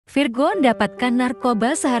Virgoun dapatkan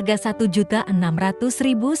narkoba seharga Rp1.600.000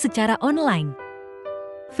 secara online.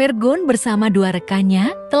 Virgoun bersama dua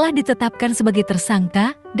rekannya telah ditetapkan sebagai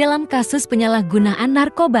tersangka dalam kasus penyalahgunaan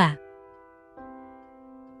narkoba.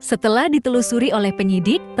 Setelah ditelusuri oleh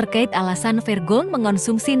penyidik terkait alasan Virgoun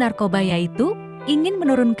mengonsumsi narkoba, yaitu ingin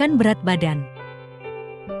menurunkan berat badan.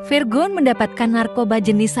 Virgoun mendapatkan narkoba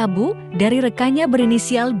jenis sabu dari rekannya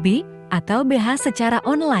berinisial B atau BH secara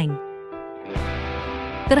online.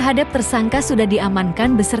 Terhadap tersangka sudah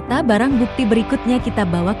diamankan beserta barang bukti berikutnya kita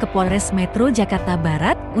bawa ke Polres Metro Jakarta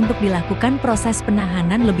Barat untuk dilakukan proses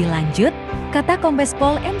penahanan lebih lanjut, kata Kombes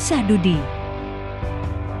Pol M. Syahdudi.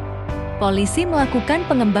 Polisi melakukan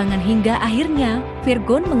pengembangan hingga akhirnya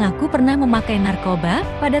Virgoun mengaku pernah memakai narkoba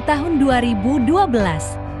pada tahun 2012.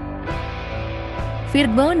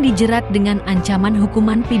 Virgoun dijerat dengan ancaman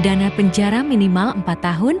hukuman pidana penjara minimal 4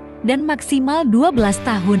 tahun dan maksimal 12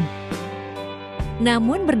 tahun.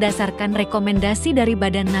 Namun berdasarkan rekomendasi dari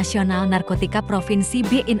Badan Nasional Narkotika Provinsi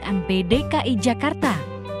BNNP DKI Jakarta,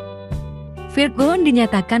 Virgoun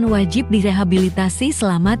dinyatakan wajib direhabilitasi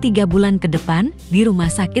selama 3 bulan ke depan di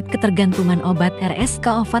Rumah Sakit Ketergantungan Obat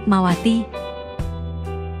RSK Fatmawati,